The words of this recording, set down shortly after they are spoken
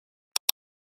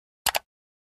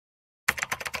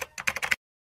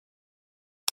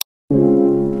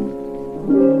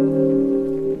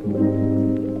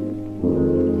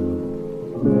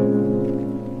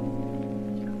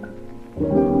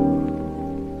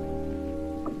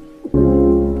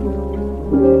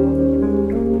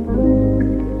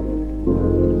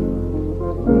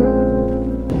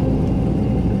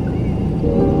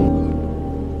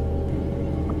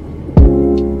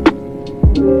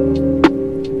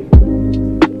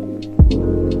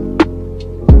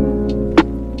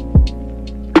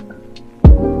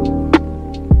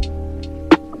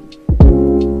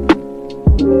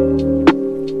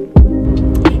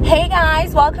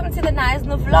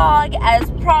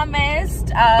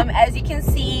promised. As you can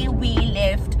see, we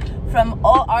left from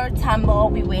OR Tambo.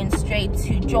 We went straight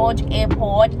to George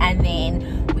Airport, and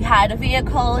then we had a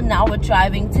vehicle. Now we're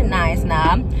driving to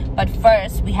Knysna, but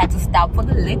first we had to stop for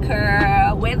the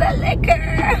liquor. Where the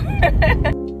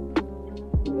liquor?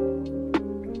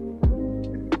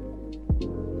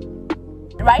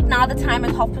 Right now the time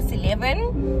is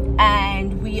 11:30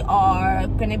 and we are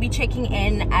gonna be checking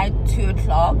in at 2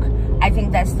 o'clock. I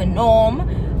think that's the norm.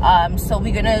 So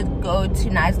we're gonna go to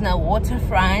Knysna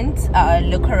waterfront,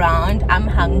 look around. I'm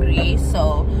hungry,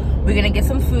 so we're gonna get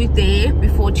some food there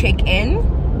before check-in,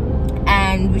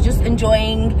 and we're just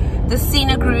enjoying the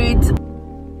scenic route.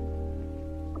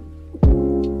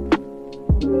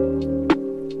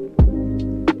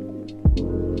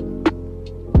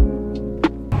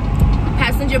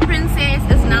 Princess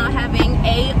is now having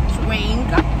a drink.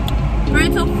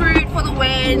 Brutal Fruit for the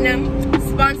win.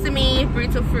 Sponsor me,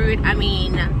 Brutal Fruit. I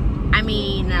mean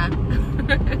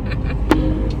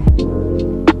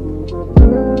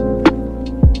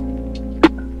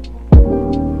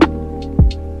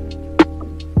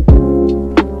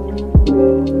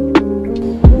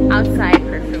outside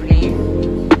preferably.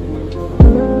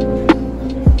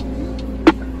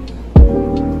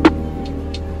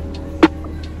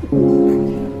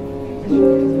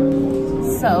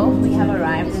 So we have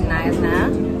arrived in Knysna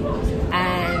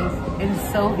and it's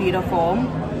so beautiful.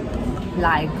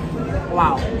 Like,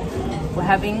 wow. We're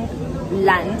having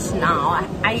lunch now.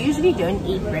 I usually don't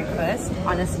eat breakfast,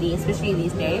 honestly, especially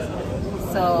these days.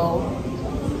 So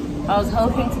I was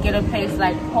hoping to get a place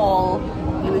like Paul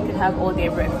where we could have all day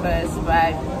breakfast,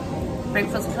 but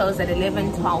breakfast closed at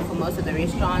 11, 12 for most of the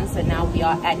restaurants. So now we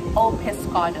are at O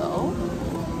Pescado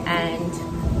and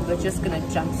we're just gonna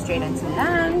jump straight into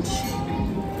lunch.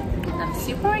 I'm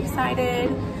super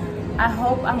excited. I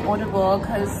hope I'm audible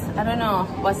because I don't know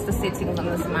what's the settings on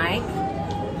this mic.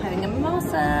 Having a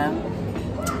mimosa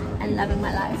and loving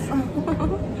my life.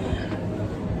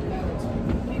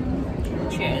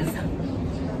 Cheers.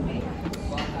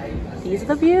 These are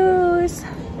the views.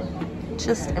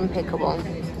 Just impeccable.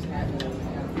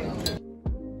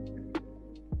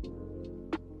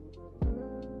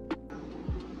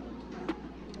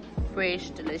 Fresh,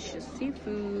 delicious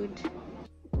seafood.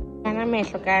 And I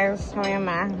made guys, how am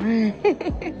I?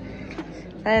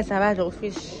 That is about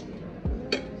fish.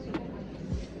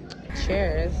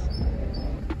 Cheers.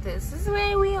 This is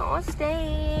where we are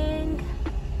staying.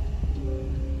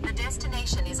 The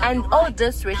destination is and oh,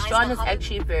 this restaurant is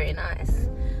actually very nice.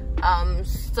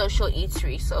 Social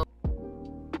eatery. So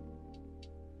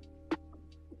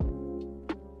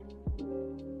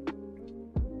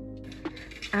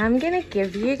I'm gonna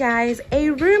give you guys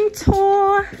a room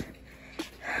tour.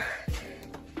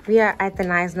 We are at the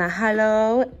Knysna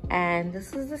Hello, and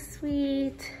this is the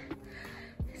suite.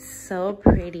 It's so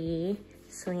pretty.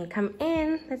 So when you come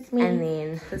in, that's me. And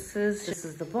then this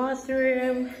is the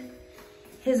bathroom.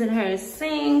 His and her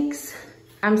sinks.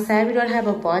 I'm sad we don't have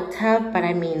a bathtub, but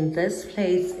I mean this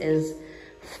place is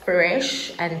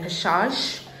fresh and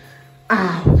pashash.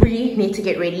 We need to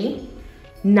get ready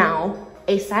now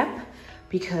ASAP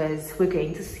because we're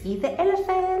going to see the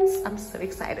elephants. I'm so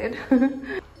excited.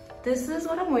 This is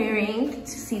what I'm wearing to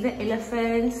see the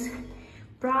elephants.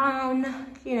 Brown,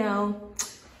 you know,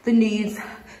 the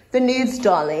nudes,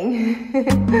 darling.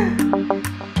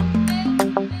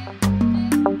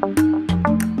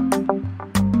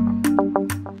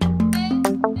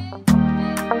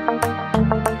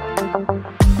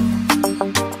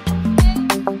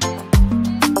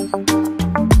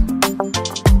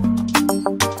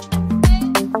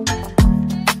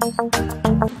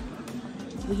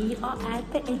 We are at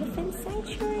the elephant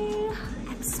sanctuary.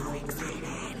 I'm so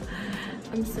excited.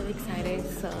 I'm so excited.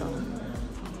 So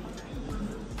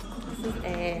this is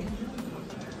it.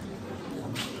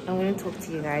 I'm gonna talk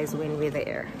to you guys when we're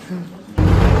there.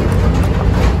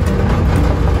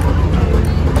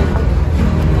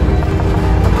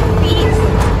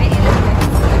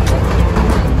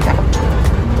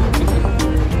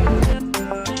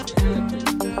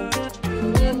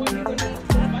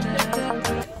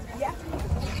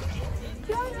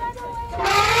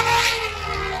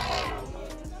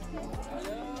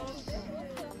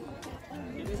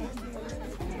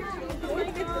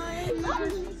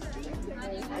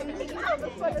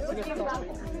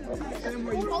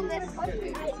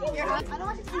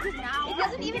 It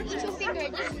doesn't even eat your finger,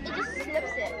 it just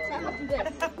slips it. So I have to do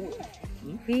this.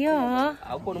 We are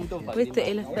with the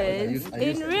elephants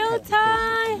in real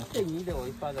time.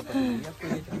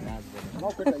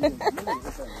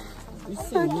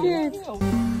 So cute.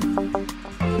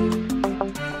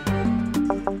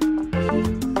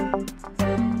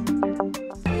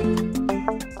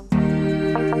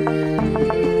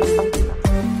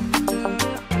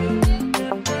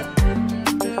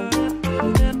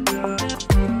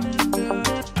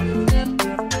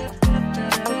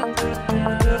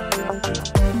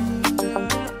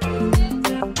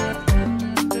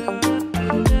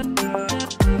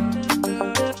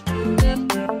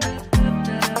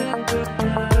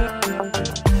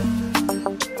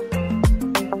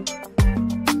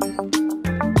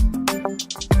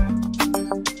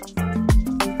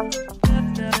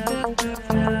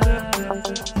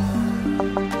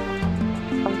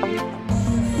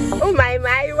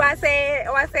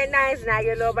 say Knysna,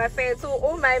 you know, but say too.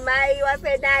 Oh my, you want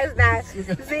say Knysna.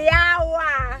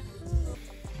 Ziawa.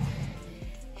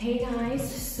 Hey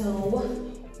guys,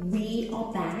 so we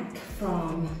are back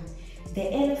from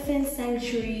the elephant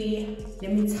sanctuary.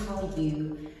 Let me tell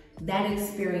you, that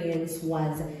experience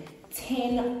was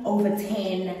 10 over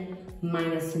 10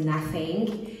 minus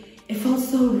nothing. It felt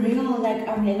so real, like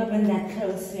I've never been that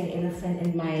close to an elephant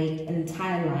in my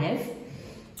entire life.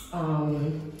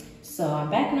 So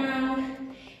I'm back now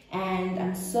and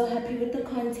I'm so happy with the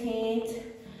content.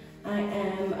 I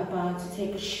am about to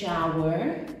take a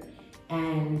shower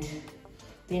and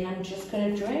then I'm just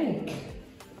gonna drink.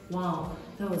 Wow,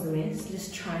 that was a mess.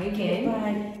 Let's try again.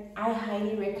 But I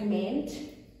highly recommend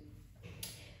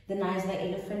the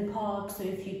Knysna Elephant Park. So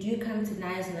if you do come to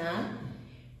Knysna,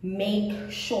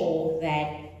 make sure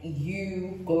that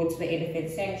you go to the elephant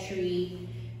sanctuary.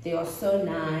 They are so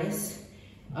nice.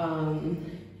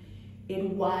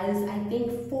 It was, I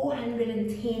think,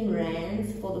 410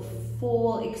 rands for the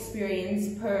full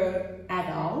experience per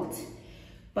adult,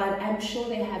 but I'm sure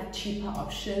they have cheaper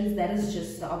options. That is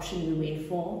just the option we went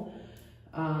for.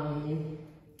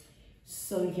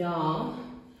 So yeah,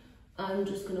 I'm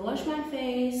just gonna wash my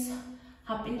face,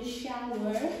 hop in the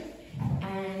shower,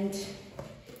 and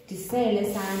decide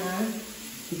Sana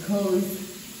because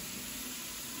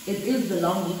it is the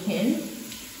long weekend.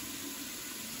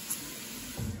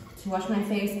 To wash my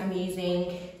face, I'm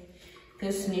using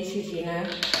this Neutrogena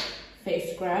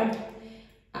face scrub.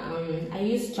 I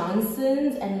use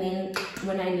Johnson's, and then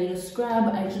when I need a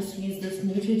scrub, I just use this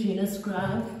Neutrogena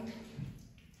scrub.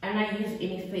 And I use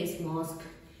any face mask,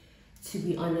 to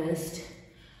be honest.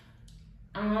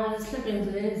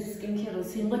 Skincare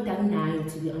routine, what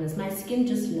to be honest. My skin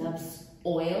just loves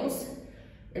oils.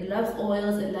 It loves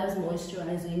oils, it loves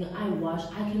moisturizing. I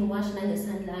can wash in the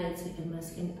sunlight and my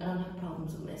skin, I don't have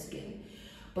problems with my skin.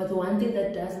 But the one thing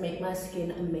that does make my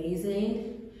skin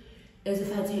amazing is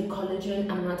if I take collagen.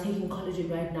 I'm not taking collagen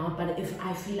right now, but if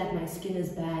I feel like my skin is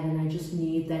bad and I just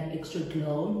need that extra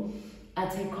glow, I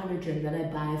take collagen that I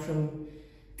buy from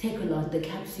Take-A-Lot, the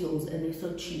capsules, and they're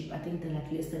so cheap. I think they're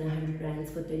like less than 100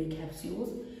 rands for 30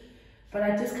 capsules. But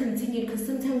I just continue because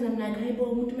sometimes I'm like, hey,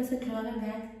 boy,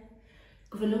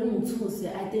 I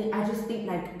just think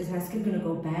like, is my skin gonna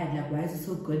go bad? Like, why is it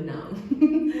so good now?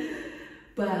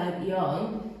 But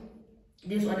yeah,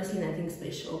 there's honestly nothing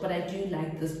special. But I do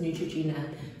like this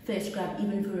Neutrogena face scrub,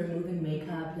 even for removing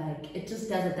makeup. Like, it just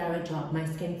does a thorough job. My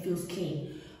skin feels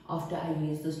clean after I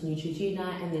use this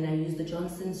Neutrogena, and then I use the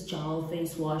Johnson's gel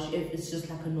face wash if it's just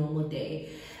like a normal day.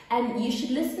 And you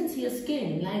should listen to your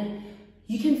skin. Like,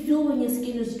 you can feel when your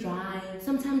skin is dry.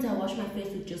 Sometimes I wash my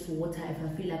face with just water if I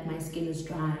feel like my skin is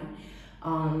dry.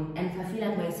 And if I feel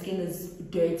like my skin is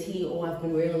dirty or I've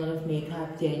been wearing a lot of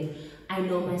makeup, then I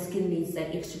know my skin needs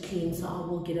that extra clean, so I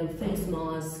will get a face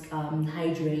mask,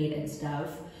 hydrate and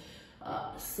stuff.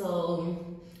 So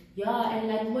yeah, and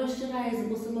like moisturize,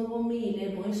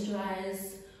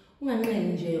 moisturize,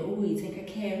 take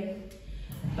care.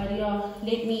 But yeah,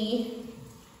 let me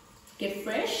get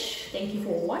fresh. Thank you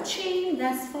for watching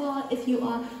thus far. If you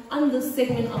are on this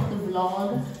segment of the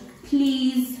vlog,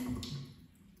 please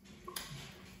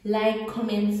like,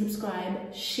 comment,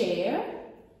 subscribe, share.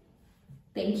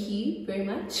 Thank you very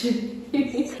much.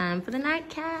 Time for the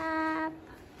nightcap.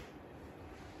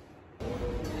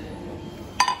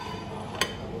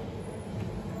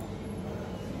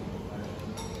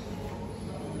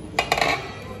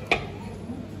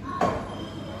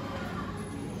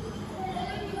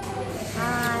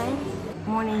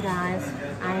 Morning guys,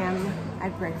 I am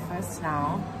at breakfast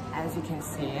now, as you can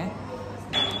see,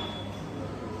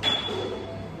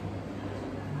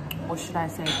 or should I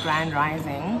say grand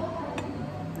rising.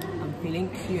 I'm feeling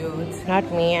cute.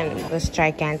 Not me and this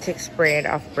gigantic spread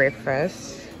of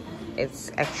breakfast.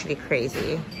 It's actually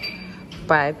crazy,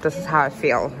 but this is how I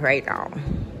feel right now.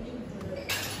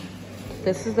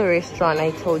 This is the restaurant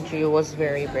I told you was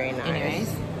very nice.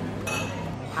 Anyways,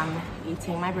 I'm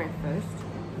eating my breakfast.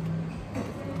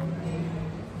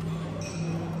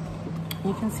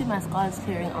 You can see my scars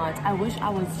clearing out. I wish I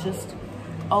was just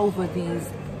over these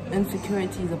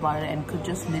insecurities about it and could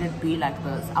just let it be like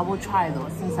this. I will try though,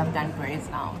 since I've done braids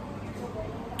now.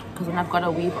 Because when I've got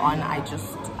a weave on, I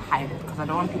just hide it because I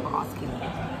don't want people asking me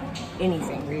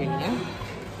anything really.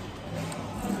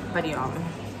 But yeah,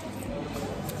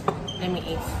 let me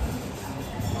eat.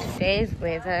 Today's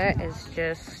weather is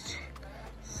just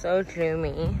so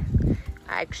gloomy.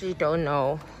 I actually don't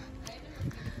know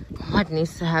what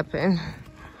needs to happen.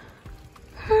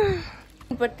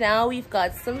 But now we've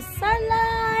got some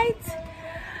sunlight.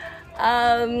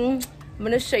 I'm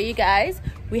gonna show you guys.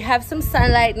 We have some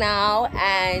sunlight now,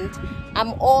 and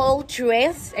I'm all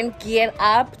dressed and geared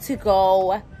up to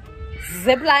go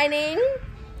ziplining.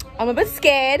 I'm a bit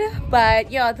scared,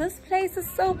 but yeah, this place is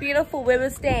so beautiful where we're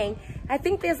staying. I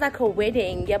think there's like a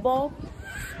wedding, yabo,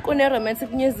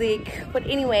 romantic music. But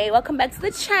anyway, welcome back to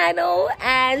the channel,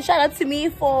 and shout out to me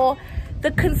for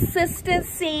the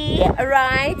consistency,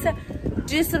 right?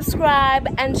 Do subscribe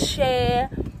and share.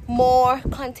 More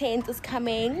content is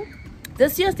coming.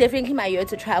 This year is definitely my year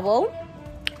to travel.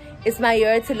 It's my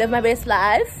year to live my best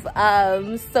life.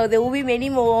 So there will be many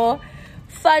more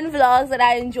fun vlogs that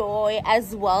I enjoy,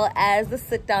 as well as the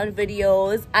sit down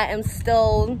videos. I am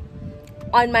still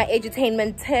on my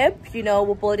edutainment tip. You know,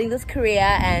 we're building this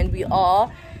career and we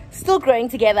are still growing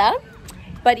together.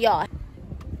 But yeah,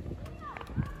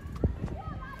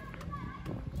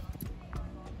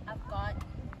 I've got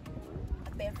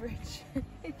a beverage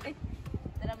that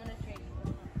I'm gonna drink.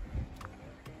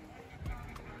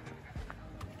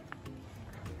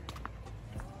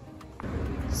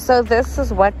 So this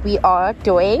is what we are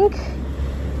doing.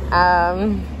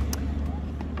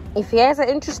 If you guys are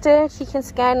interested, you can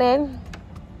scan in.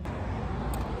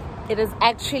 It is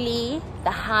actually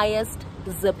the highest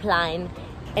zip line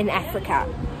in Africa.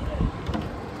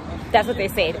 That's what they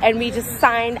said, and we just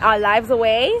signed our lives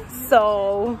away.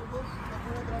 So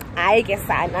I guess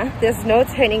there's no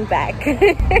turning back.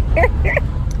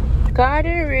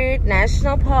 Garden Route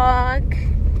National Park.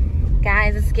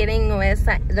 Guys, it's getting worse.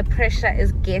 The pressure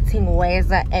is getting worse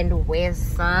and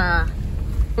worse. I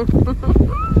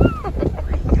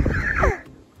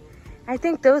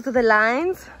think those are the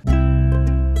lines.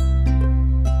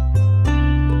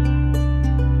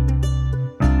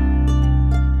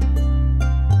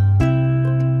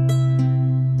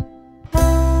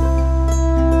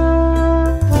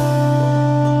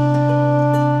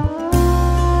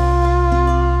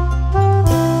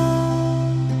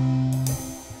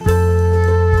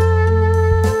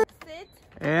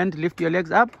 And lift your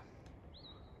legs up.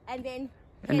 And then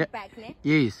head back, ne?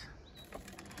 Yes.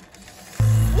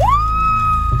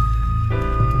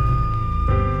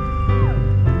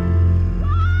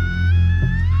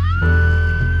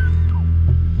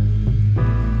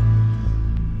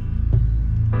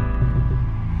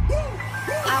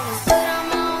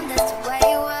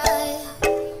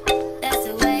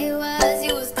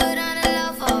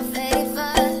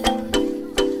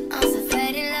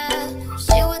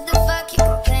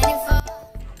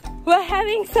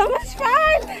 So much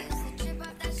fun,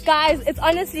 guys. It's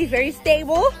honestly very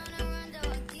stable,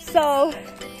 so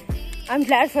I'm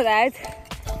glad for that.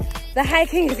 The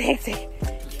hiking is hectic.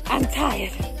 I'm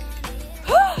tired.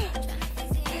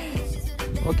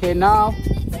 Okay, now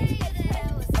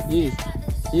yes,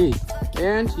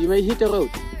 and you may hit the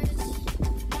road.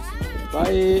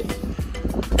 Bye.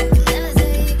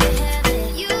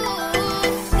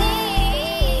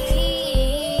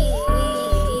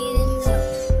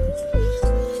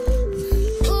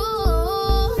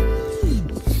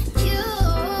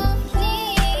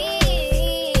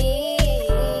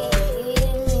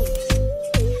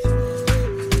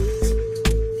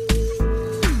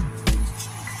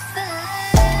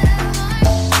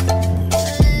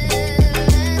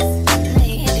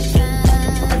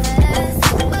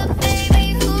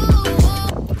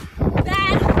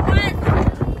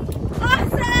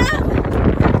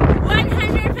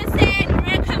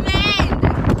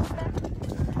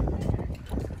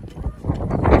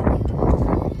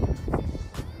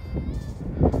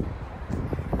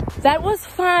 That was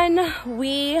fun.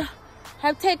 We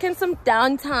have taken some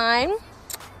downtime.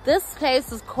 This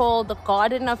place is called the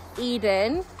Garden of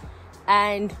Eden,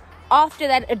 and after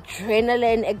that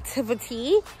adrenaline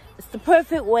activity, it's the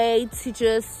perfect way to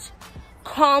just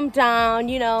calm down,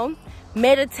 you know,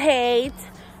 meditate.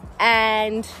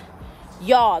 And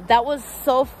yeah, that was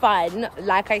so fun.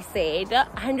 Like I said,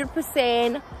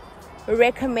 100%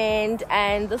 recommend.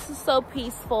 And this is so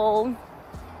peaceful.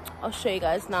 I'll show you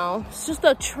guys now. It's just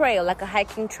a trail, like a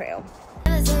hiking trail.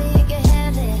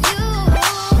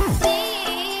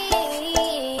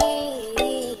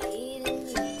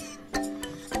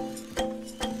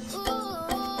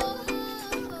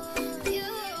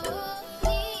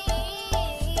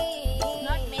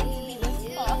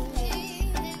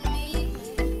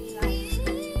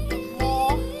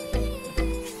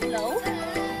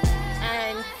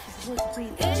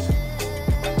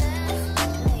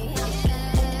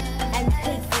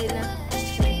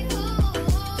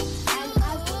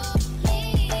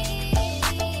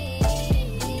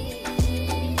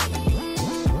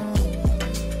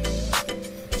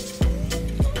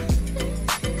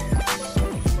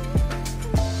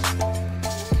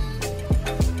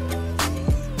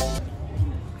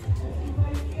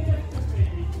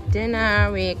 dinner.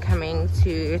 We're coming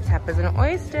to tapas and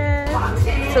oysters.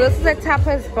 So this is a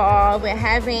tapas bar. We're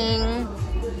having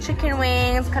chicken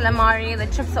wings, calamari, the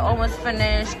chips are almost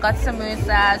finished, got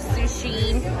samosa,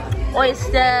 sushi,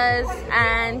 oysters,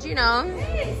 and you know,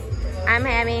 I'm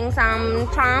having some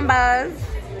chambas.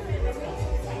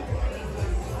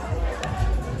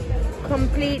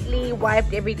 Completely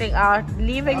wiped everything out,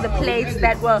 leaving the plates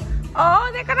that were, oh,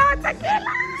 they're gonna have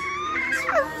tequila!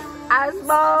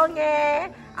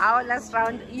 Asbonge! Our last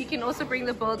round. You can also bring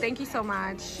the bowl. Thank you so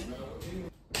much.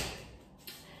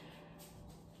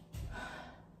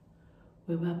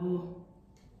 Babu.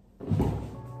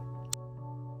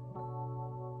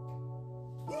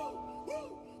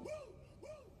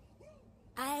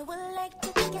 I would like to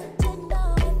get to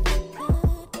know if you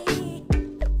could be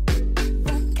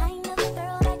the kind of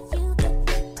girl that you could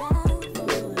get down for.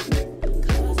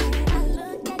 'Cause when I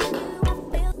look at you, I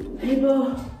feel. Hey, bro.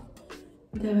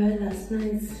 That was last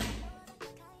night.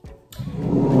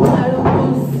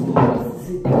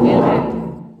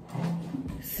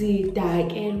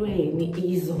 Sidakelweni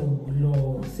izolo.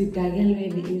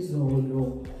 Sidakelweni izolo.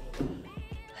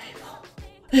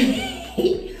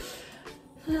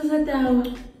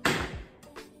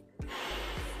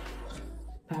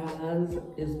 Baz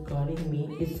is guarding me.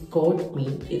 It's got me.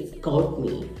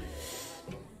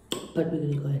 But we're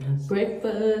gonna go and have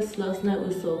breakfast. Last night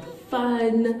was so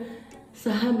fun.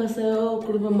 Sahamba sayo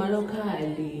grupo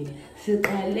malokali.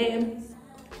 Siqale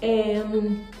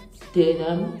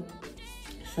dinner.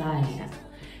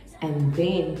 And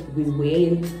then we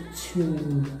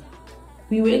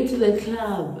went to the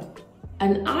club,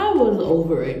 and I was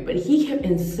over it, but he kept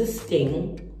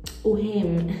insisting.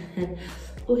 Him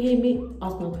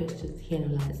ask no questions, he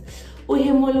analyzed.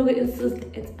 Him insist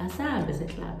it's asabe se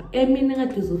club. Emina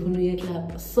ngaduzufuna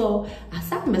club. So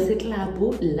asabe se club,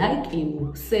 like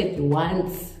you said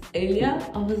once earlier.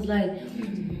 I was like,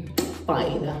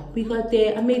 fine. We got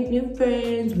there, I made new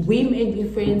friends. We made new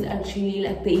friends actually.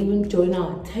 Like they even joined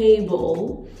our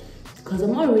table. Because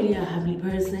I'm not really a happy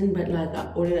person, but like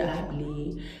I ordered a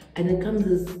happily. And it comes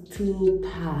as 2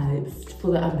 pipes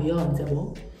for the ambiance,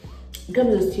 It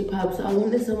comes as 2 pipes. So I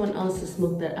wanted someone else to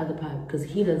smoke that other pipe because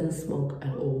he doesn't smoke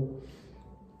at all.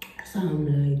 So I'm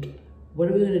like, what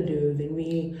are we gonna do? Then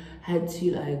we had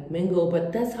to like mingle,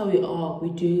 but that's how we are. We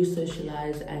do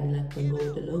socialize and like mingle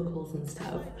with the locals and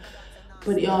stuff.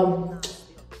 But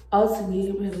I'll see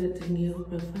you breakfast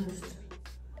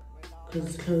because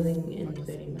it's closing in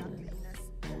 30 minutes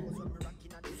and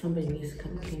somebody needs to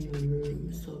come clean the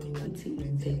room, so we need to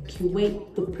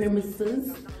evacuate the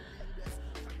premises,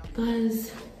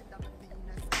 guys.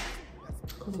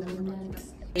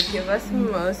 They give us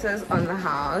mimosas on the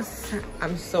house.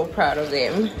 I'm so proud of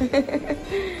them.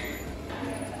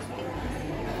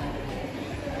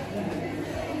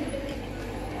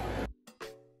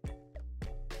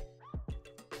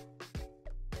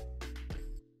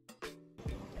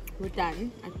 We're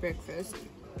done at breakfast.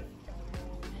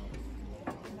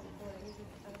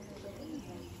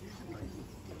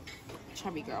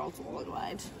 Chubby girls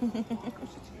worldwide.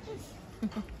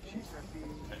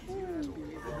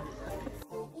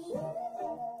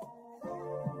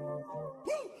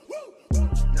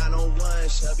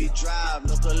 Shelby Drive,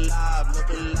 look alive.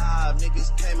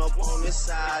 Niggas came up on this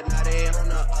side, now they on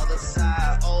the other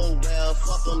side. Oh well,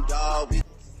 fuck them, dog.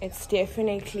 It's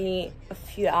definitely a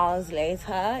few hours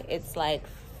later. It's like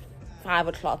 5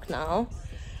 o'clock now.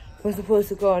 We're supposed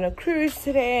to go on a cruise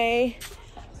today,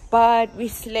 but we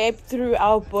slept through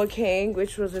our booking,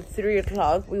 which was at 3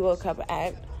 o'clock. We woke up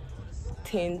at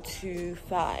 10 to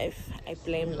 5. I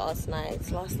blame last night.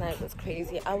 Last night was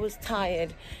crazy. I was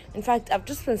tired. In fact, I've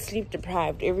just been sleep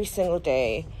deprived every single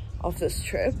day of this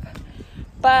trip.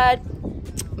 But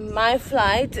my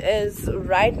flight is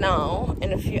right now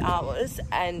in a few hours,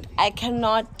 and I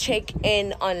cannot check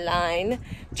in online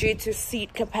due to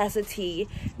seat capacity.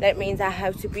 That means I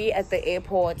have to be at the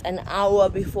airport an hour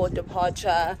before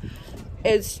departure.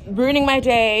 It's ruining my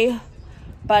day,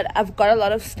 but I've got a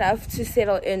lot of stuff to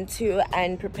settle into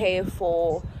and prepare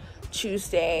for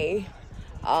Tuesday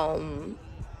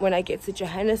when I get to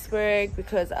Johannesburg,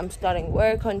 because I'm starting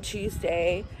work on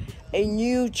Tuesday, a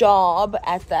new job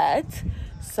at that.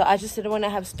 So I just didn't want to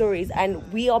have stories,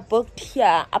 and we are booked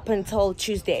here up until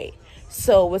Tuesday.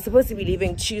 So we're supposed to be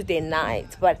leaving Tuesday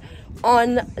night, but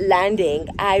on landing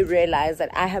I realized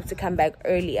that I have to come back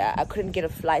earlier. I couldn't get a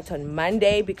flight on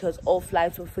Monday because all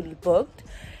flights were fully booked.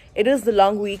 It is the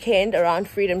long weekend around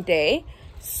Freedom Day,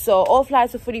 so all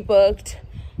flights were fully booked.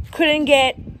 Couldn't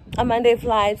get a Monday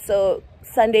flight, so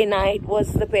Sunday night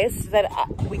was the best that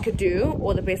we could do,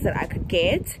 or the best that I could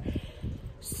get.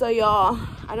 So y'all,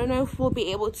 I don't know if we'll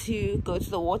be able to go to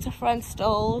the waterfront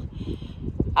still.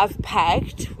 I've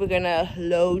packed. We're gonna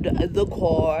load the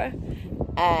car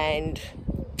and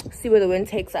see where the wind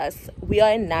takes us. We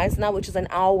are in Knysna, which is an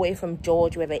hour away from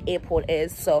George, where the airport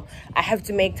is, so I have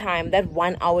to make time. That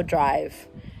 1 hour drive,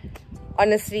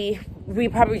 honestly, we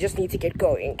probably just need to get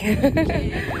going.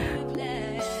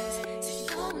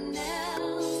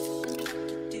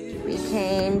 We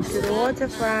came to the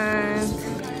waterfront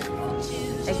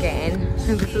again.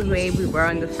 This is where we were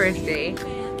on the first day.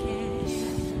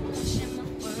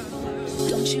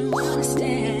 Don't you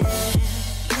understand?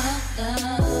 Your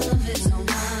love is a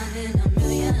one in a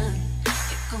million.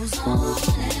 It goes on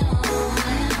and on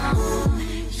and on.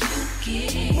 You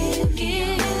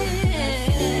give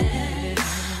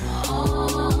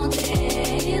all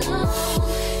day long.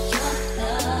 Your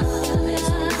love is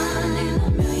a one in a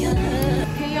million.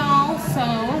 Hey y'all, so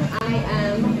I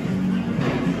am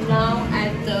now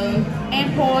at the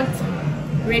airport,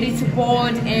 ready to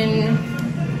board in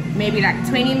maybe like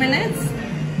 20 minutes.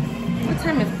 What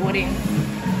time is boarding?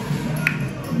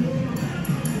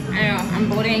 I know, I'm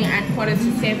boarding at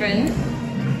 6:45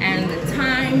 and the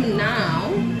time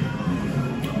now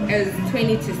is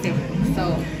 7:20. So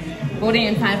boarding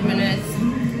in 5 minutes,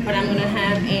 but I'm gonna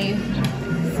have a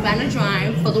Spanish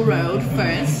drive for the road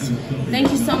first.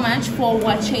 Thank you so much for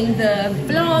watching the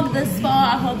vlog this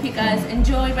far. I hope you guys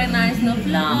enjoyed my Knysna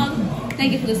vlog.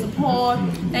 Thank you for the support.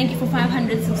 Thank you for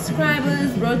 500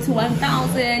 subscribers, road to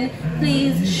 1,000.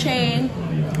 Please share,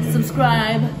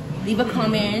 subscribe, leave a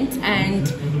comment,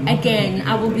 and again,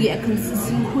 I will be a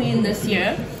consistent queen this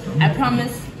year. I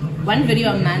promise 1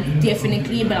 video a month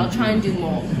definitely, but I'll try and do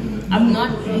more. I'm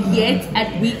not yet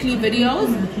at weekly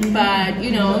videos, but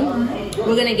you know,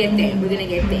 we're gonna get there. We're gonna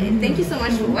get there. Thank you so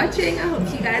much for watching. I hope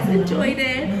you guys enjoyed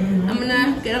it. I'm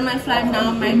gonna get on my flight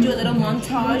now. Might do a little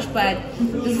montage, but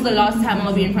this is the last time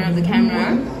I'll be in front of the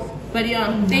camera. But yeah,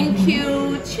 thank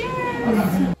you.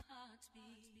 Cheers.